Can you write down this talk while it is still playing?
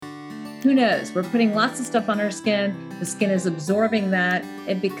who knows? We're putting lots of stuff on our skin. The skin is absorbing that.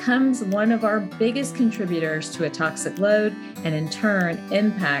 It becomes one of our biggest contributors to a toxic load and in turn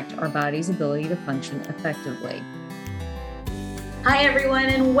impact our body's ability to function effectively. Hi, everyone,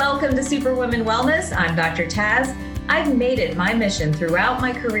 and welcome to Superwoman Wellness. I'm Dr. Taz. I've made it my mission throughout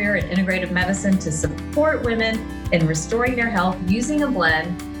my career in integrative medicine to support women in restoring their health using a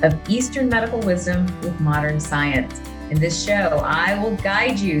blend of Eastern medical wisdom with modern science. In this show, I will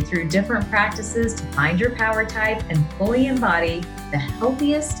guide you through different practices to find your power type and fully embody the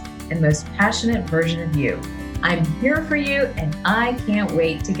healthiest and most passionate version of you. I'm here for you, and I can't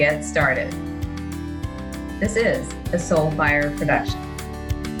wait to get started. This is a Soulfire production.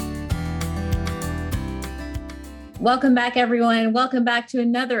 Welcome back, everyone. Welcome back to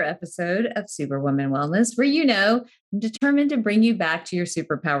another episode of Superwoman Wellness, where I'm determined to bring you back to your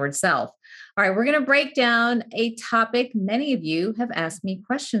superpowered self. All right, we're going to break down a topic many of you have asked me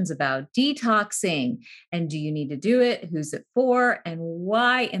questions about: detoxing. And do you need to do it? Who's it for? And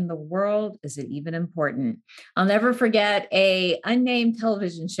why in the world is it even important? I'll never forget a unnamed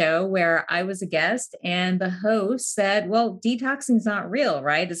television show where I was a guest and the host said, well, detoxing is not real,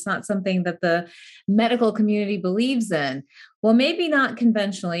 right? It's not something that the medical community believes in. Well, maybe not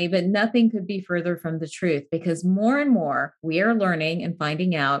conventionally, but nothing could be further from the truth, because more and more we are learning and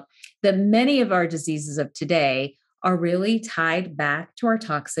finding out that many of our diseases of today are really tied back to our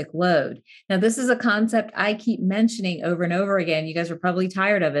toxic load. Now, this is a concept I keep mentioning over and over again. You guys are probably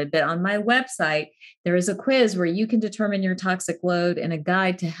tired of it, but on my website, there is a quiz where you can determine your toxic load and a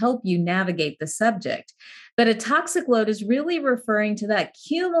guide to help you navigate the subject. But a toxic load is really referring to that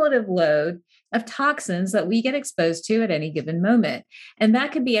cumulative load of toxins that we get exposed to at any given moment. And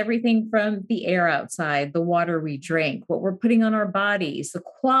that could be everything from the air outside, the water we drink, what we're putting on our bodies, the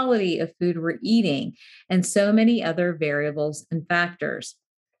quality of food we're eating, and so many other variables and factors.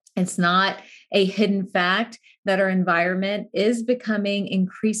 It's not a hidden fact that our environment is becoming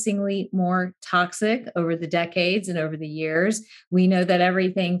increasingly more toxic over the decades and over the years. We know that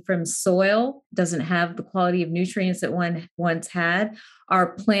everything from soil doesn't have the quality of nutrients that one once had.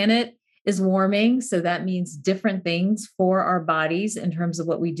 Our planet is warming. So that means different things for our bodies in terms of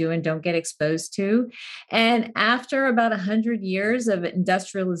what we do and don't get exposed to. And after about 100 years of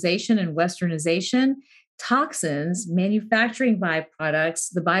industrialization and westernization, toxins, manufacturing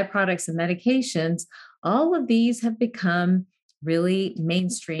byproducts, the byproducts of medications, all of these have become really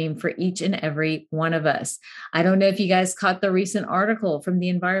mainstream for each and every one of us. I don't know if you guys caught the recent article from the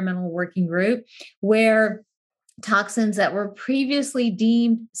Environmental Working Group where toxins that were previously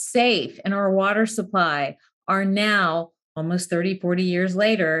deemed safe in our water supply are now, almost 30, 40 years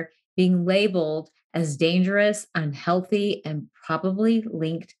later, being labeled as dangerous, unhealthy, and probably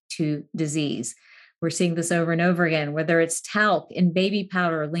linked to disease. We're seeing this over and over again, whether it's talc in baby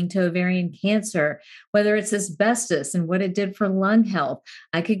powder linked to ovarian cancer, whether it's asbestos and what it did for lung health.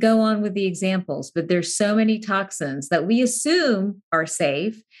 I could go on with the examples, but there's so many toxins that we assume are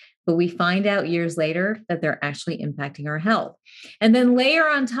safe, but we find out years later that they're actually impacting our health. And then layer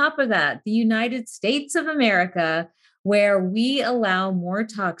on top of that, the United States of America, where we allow more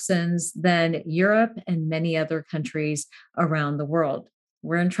toxins than Europe and many other countries around the world.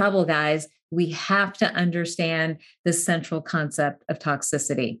 We're in trouble, guys. We have to understand the central concept of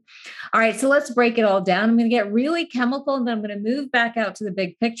toxicity. All right, so let's break it all down. I'm going to get really chemical, and then I'm going to move back out to the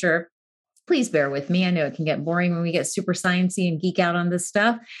big picture. Please bear with me. I know it can get boring when we get super sciencey and geek out on this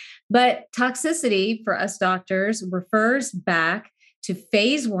stuff. But toxicity for us doctors refers back to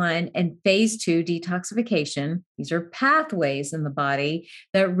phase 1 and phase 2 detoxification. These are pathways in the body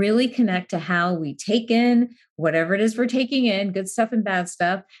that really connect to how we take in whatever it is we're taking in, good stuff and bad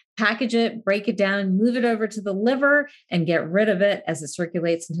stuff, package it, break it down, move it over to the liver, and get rid of it as it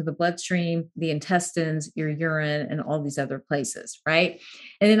circulates into the bloodstream, the intestines, your urine, and all these other places, right?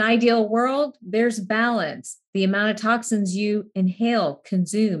 In an ideal world, there's balance. The amount of toxins you inhale,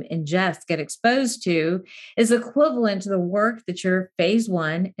 consume, ingest, get exposed to is equivalent to the work that your phase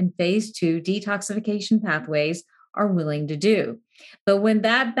 1 and phase 2 detoxification pathways are willing to do. But when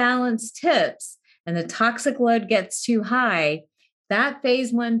that balance tips and the toxic load gets too high, that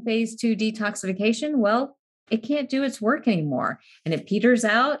phase 1, phase 2 detoxification, well, it can't do its work anymore. And it peters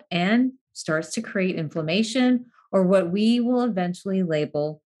out and starts to create inflammation, or what we will eventually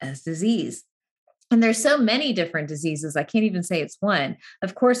label as disease. And there's so many different diseases. I can't even say it's one.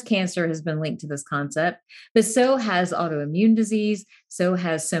 Of course, cancer has been linked to this concept, but so has autoimmune disease. So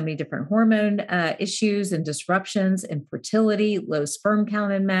has so many different hormone issues and disruptions, infertility, low sperm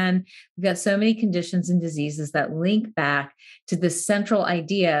count in men. We've got so many conditions and diseases that link back to the central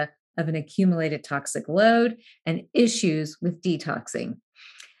idea of an accumulated toxic load and issues with detoxing.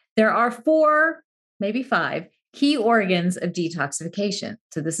 There are four, maybe five key organs of detoxification.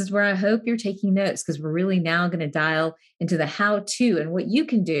 So this is where I hope you're taking notes because we're really now going to dial into the how to and what you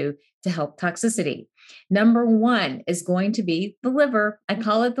can do to help toxicity. Number one is going to be the liver. I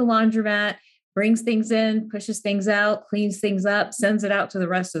call it the laundromat. Brings things in, pushes things out, cleans things up, sends it out to the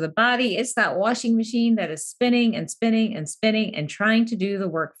rest of the body. It's that washing machine that is spinning and spinning and spinning and trying to do the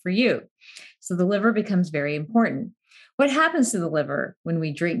work for you. So the liver becomes very important. What happens to the liver when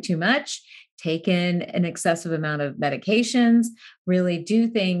we drink too much, take in an excessive amount of medications, really do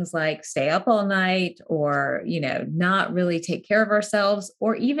things like stay up all night or, not really take care of ourselves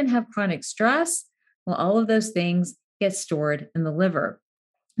or even have chronic stress? Well, all of those things get stored in the liver.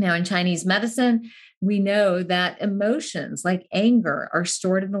 Now, in Chinese medicine, we know that emotions like anger are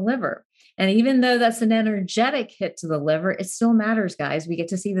stored in the liver. And even though that's an energetic hit to the liver, it still matters, guys. We get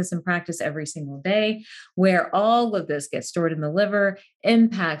to see this in practice every single day, where all of this gets stored in the liver,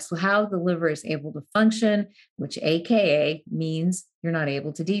 impacts how the liver is able to function, which AKA means you're not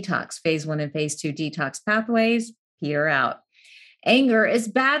able to detox. Phase 1 and phase 2 detox pathways peter out. Anger is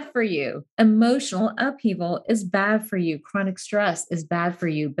bad for you. Emotional upheaval is bad for you. Chronic stress is bad for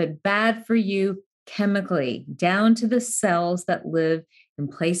you, but bad for you chemically, down to the cells that live in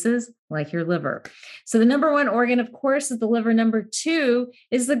places like your liver. So the number one organ, of course, is the liver. Number two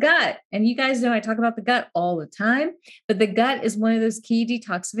is the gut. And you guys know I talk about the gut all the time, but the gut is one of those key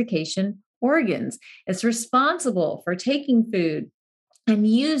detoxification organs. It's responsible for taking food and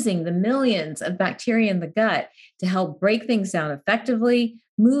using the millions of bacteria in the gut to help break things down effectively,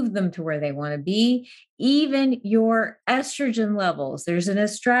 move them to where they want to be. Even your estrogen levels, there's an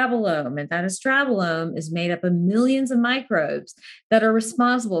estrabolome, and that estrabolome is made up of millions of microbes that are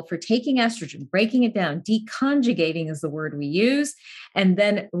responsible for taking estrogen, breaking it down, deconjugating is the word we use, and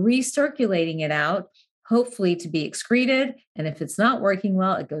then recirculating it out, hopefully to be excreted. And if it's not working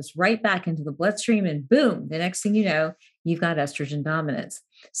well, it goes right back into the bloodstream and boom, the next thing you know, you've got estrogen dominance.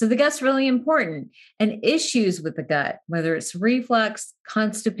 So the gut's really important. And issues with the gut, whether it's reflux,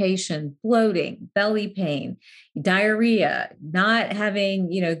 constipation, bloating, belly pain, diarrhea, not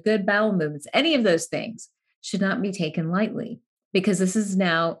having, good bowel movements, any of those things should not be taken lightly because this is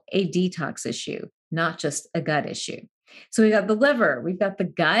now a detox issue, not just a gut issue. So we got the liver, we've got the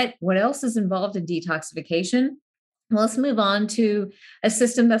gut. What else is involved in detoxification? Well, let's move on to a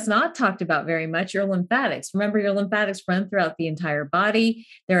system that's not talked about very much, your lymphatics. Remember, your lymphatics run throughout the entire body.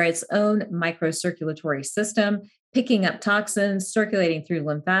 They're its own microcirculatory system, picking up toxins, circulating through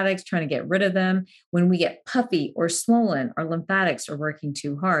lymphatics, trying to get rid of them. When we get puffy or swollen, our lymphatics are working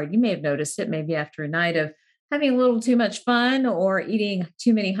too hard. You may have noticed it maybe after a night of having a little too much fun or eating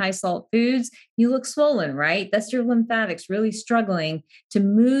too many high salt foods, you look swollen, right? That's your lymphatics really struggling to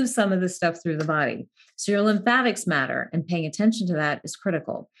move some of the stuff through the body. So your lymphatics matter, and paying attention to that is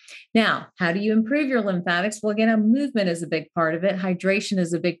critical. Now, how do you improve your lymphatics? Well, again, movement is a big part of it. Hydration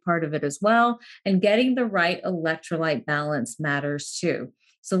is a big part of it as well. And getting the right electrolyte balance matters too.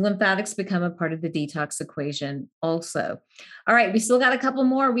 So lymphatics become a part of the detox equation also. All right, we still got a couple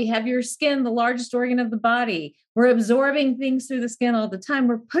more. We have your skin, the largest organ of the body. We're absorbing things through the skin all the time.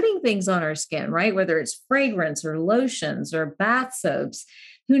 We're putting things on our skin, right? Whether it's fragrance or lotions or bath soaps,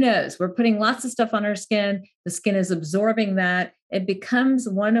 who knows? We're putting lots of stuff on our skin. The skin is absorbing that. It becomes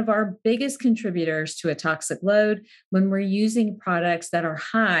one of our biggest contributors to a toxic load when we're using products that are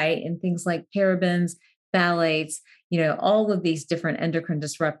high in things like parabens, phthalates, all of these different endocrine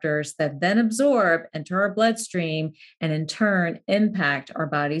disruptors that then absorb, enter our bloodstream, and in turn impact our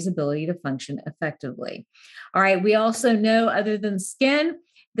body's ability to function effectively. All right. We also know, other than skin,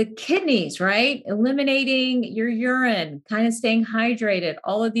 the kidneys, right? Eliminating your urine, kind of staying hydrated.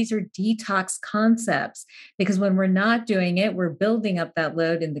 All of these are detox concepts because when we're not doing it, we're building up that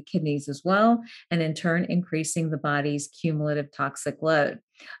load in the kidneys as well, and in turn, increasing the body's cumulative toxic load.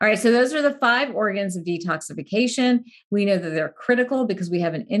 All right, so those are the 5 organs of detoxification. We know that they're critical because we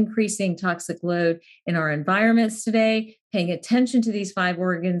have an increasing toxic load in our environments today. Paying attention to these 5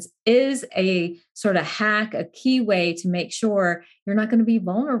 organs is a sort of hack, a key way to make sure you're not going to be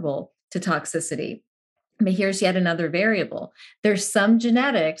vulnerable to toxicity. But here's yet another variable. There's some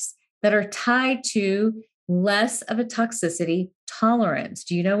genetics that are tied to less of a toxicity tolerance.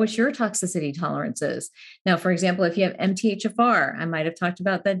 Do you know what your toxicity tolerance is? Now, for example, if you have MTHFR, I might have talked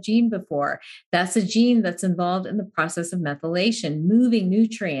about that gene before. That's a gene that's involved in the process of methylation, moving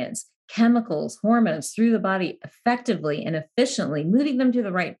nutrients, chemicals, hormones through the body effectively and efficiently, moving them to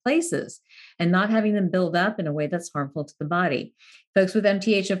the right places and not having them build up in a way that's harmful to the body. Folks with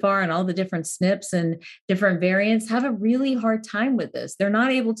MTHFR and all the different SNPs and different variants have a really hard time with this. They're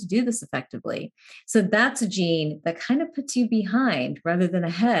not able to do this effectively. So that's a gene that kind of puts you behind rather than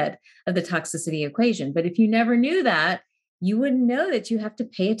ahead of the toxicity equation. But if you never knew that, you wouldn't know that you have to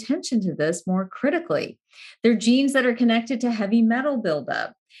pay attention to this more critically. There are genes that are connected to heavy metal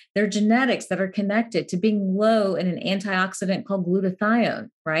buildup. There are genetics that are connected to being low in an antioxidant called glutathione,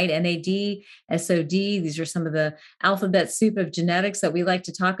 right? NAD, SOD. These are some of the alphabet soup of genetics that we like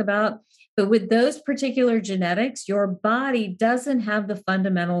to talk about. But with those particular genetics, your body doesn't have the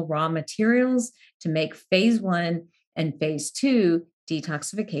fundamental raw materials to make phase 1 and phase 2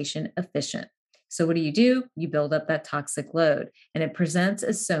 detoxification efficient. So what do? You build up that toxic load, and it presents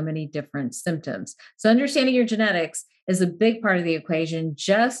as so many different symptoms. So understanding your genetics is a big part of the equation,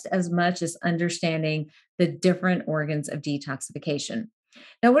 just as much as understanding the different organs of detoxification.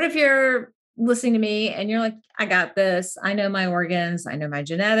 Now, what if you're listening to me and you're like, I got this. I know my organs. I know my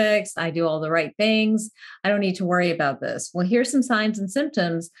genetics. I do all the right things. I don't need to worry about this. Well, here's some signs and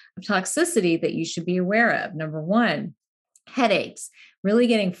symptoms of toxicity that you should be aware of. Number one, headaches, really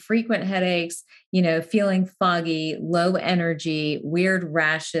getting frequent headaches, feeling foggy, low energy, weird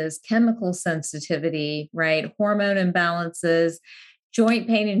rashes, chemical sensitivity, right? Hormone imbalances, joint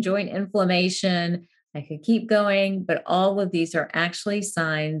pain and joint inflammation. I could keep going, but all of these are actually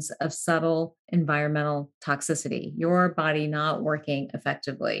signs of subtle environmental toxicity, your body not working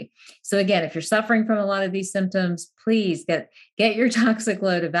effectively. So again, if you're suffering from a lot of these symptoms, please get your toxic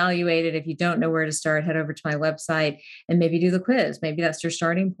load evaluated. If you don't know where to start, head over to my website and maybe do the quiz. Maybe that's your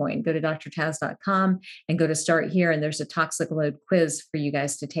starting point. Go to drtaz.com and go to start here. And there's a toxic load quiz for you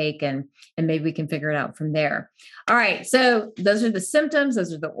guys to take, and maybe we can figure it out from there. All right. So those are the symptoms.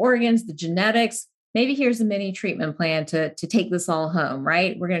 Those are the organs, the genetics. Maybe here's a mini treatment plan to take this all home,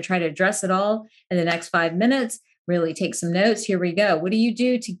 right? We're going to try to address it all in the next 5 minutes. Really take some notes. Here we go. What do you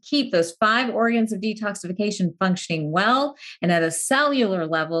do to keep those 5 organs of detoxification functioning well and at a cellular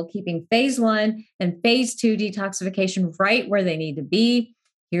level, keeping phase 1 and phase 2 detoxification right where they need to be?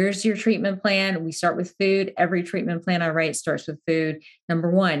 Here's your treatment plan. We start with food. Every treatment plan I write starts with food.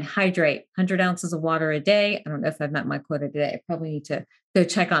 Number 1, hydrate, 100 ounces of water a day. I don't know if I've met my quota today. I probably need to go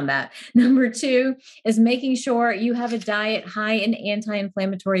check on that. Number 2 is making sure you have a diet high in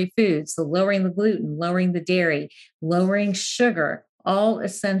anti-inflammatory foods. So lowering the gluten, lowering the dairy, lowering sugar, all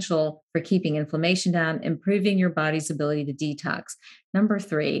essential for keeping inflammation down, improving your body's ability to detox. Number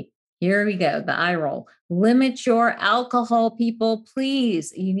 3, here we go, the eye roll. Limit your alcohol, people,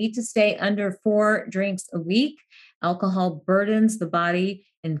 please. You need to stay under 4 drinks a week. Alcohol burdens the body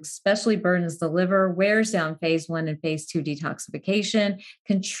and especially burdens the liver, wears down phase 1 and phase 2 detoxification,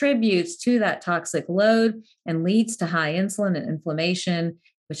 contributes to that toxic load, and leads to high insulin and inflammation,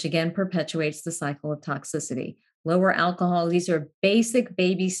 which again perpetuates the cycle of toxicity. Lower alcohol. These are basic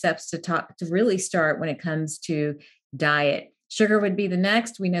baby steps to really start when it comes to diet. Sugar would be the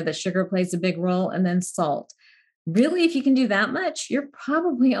next. We know that sugar plays a big role, and then salt. Really, if you can do that much, you're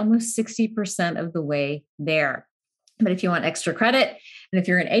probably almost 60% of the way there. But if you want extra credit, and if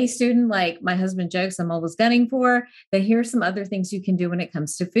you're an A student, like my husband jokes, I'm always gunning for, then here's some other things you can do when it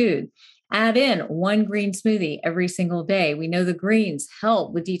comes to food. Add in 1 green smoothie every single day. We know the greens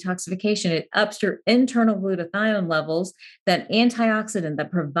help with detoxification. It ups your internal glutathione levels, that antioxidant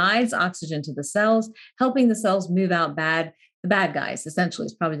that provides oxygen to the cells, helping the cells move out the bad guys, essentially,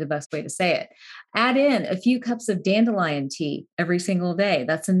 is probably the best way to say it. Add in a few cups of dandelion tea every single day.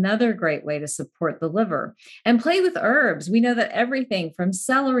 That's another great way to support the liver. And play with herbs. We know that everything from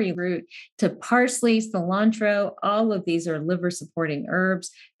celery root to parsley, cilantro, all of these are liver supporting herbs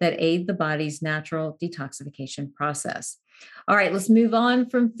that aid the body's natural detoxification process. All right, let's move on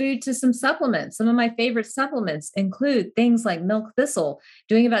from food to some supplements. Some of my favorite supplements include things like milk thistle,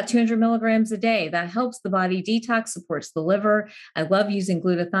 doing about 200 milligrams a day. That helps the body detox, supports the liver. I love using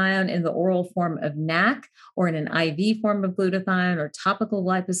glutathione in the oral form of NAC or in an IV form of glutathione or topical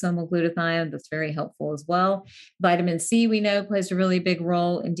liposomal glutathione. That's very helpful as well. Vitamin C, we know, plays a really big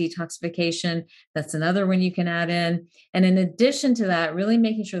role in detoxification. That's another one you can add in. And in addition to that, really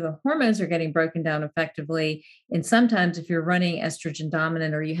making sure the hormones are getting broken down effectively. And sometimes if you're running estrogen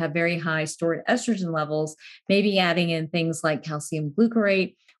dominant or you have very high stored estrogen levels, maybe adding in things like calcium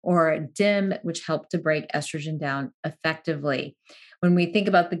glucarate or DIM, which help to break estrogen down effectively. When we think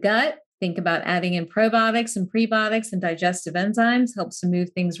about the gut, Think about adding in probiotics and prebiotics and digestive enzymes, helps to move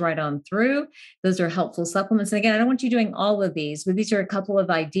things right on through. Those are helpful supplements. And again, I don't want you doing all of these, but these are a couple of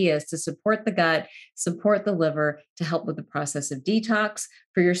ideas to support the gut, support the liver, to help with the process of detox.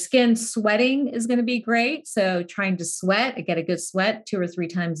 For your skin, sweating is going to be great. So trying to sweat, get a good sweat 2 or 3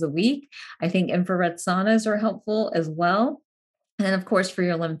 times a week. I think infrared saunas are helpful as well. And then, of course, for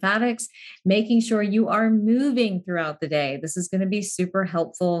your lymphatics, making sure you are moving throughout the day. This is going to be super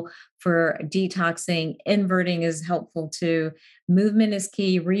helpful for detoxing. Inverting is helpful too. Movement is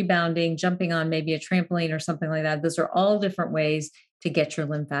key, rebounding, jumping on maybe a trampoline or something like that. Those are all different ways to get your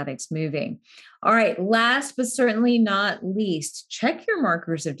lymphatics moving. All right, last but certainly not least, check your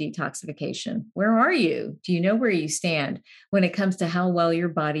markers of detoxification. Where are you? Do you know where you stand when it comes to how well your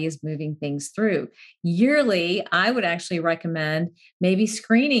body is moving things through? Yearly, I would actually recommend maybe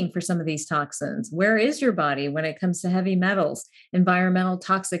screening for some of these toxins. Where is your body when it comes to heavy metals, environmental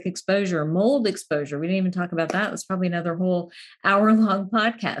toxic exposure, mold exposure? We didn't even talk about that. That's probably another whole hour-long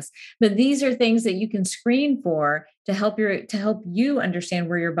podcast. But these are things that you can screen for to help you understand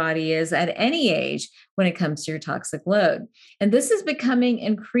where your body is at any age when it comes to your toxic load. And this is becoming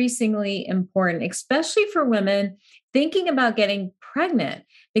increasingly important, especially for women thinking about getting pregnant,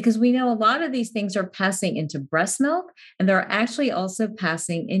 because we know a lot of these things are passing into breast milk, and they're actually also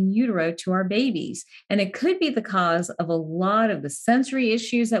passing in utero to our babies. And it could be the cause of a lot of the sensory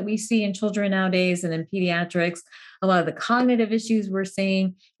issues that we see in children nowadays and in pediatrics, a lot of the cognitive issues we're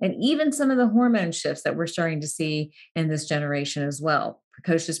seeing, and even some of the hormone shifts that we're starting to see in this generation as well.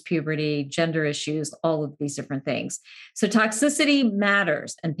 Precocious puberty, gender issues, all of these different things. So toxicity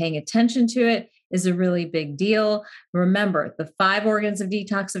matters, and paying attention to it is a really big deal. Remember the 5 organs of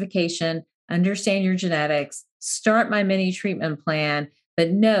detoxification, understand your genetics, start my mini treatment plan,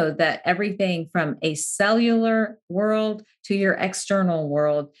 but know that everything from a cellular world to your external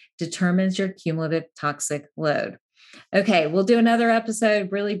world determines your cumulative toxic load. Okay, we'll do another episode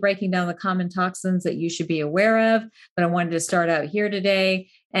really breaking down the common toxins that you should be aware of, but I wanted to start out here today.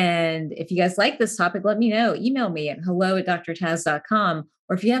 And if you guys like this topic, let me know. Email me at hello@drtaz.com.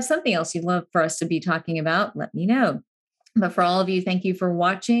 Or if you have something else you'd love for us to be talking about, let me know. But for all of you, thank you for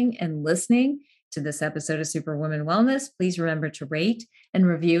watching and listening to this episode of Superwoman Wellness. Please remember to rate and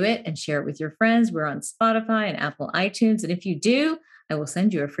review it and share it with your friends. We're on Spotify and Apple iTunes. And if you do, I will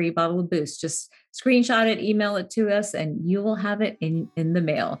send you a free bottle of Boost. Just screenshot it, email it to us, and you will have it in the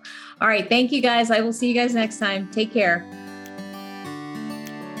mail. All right. Thank you guys. I will see you guys next time. Take care.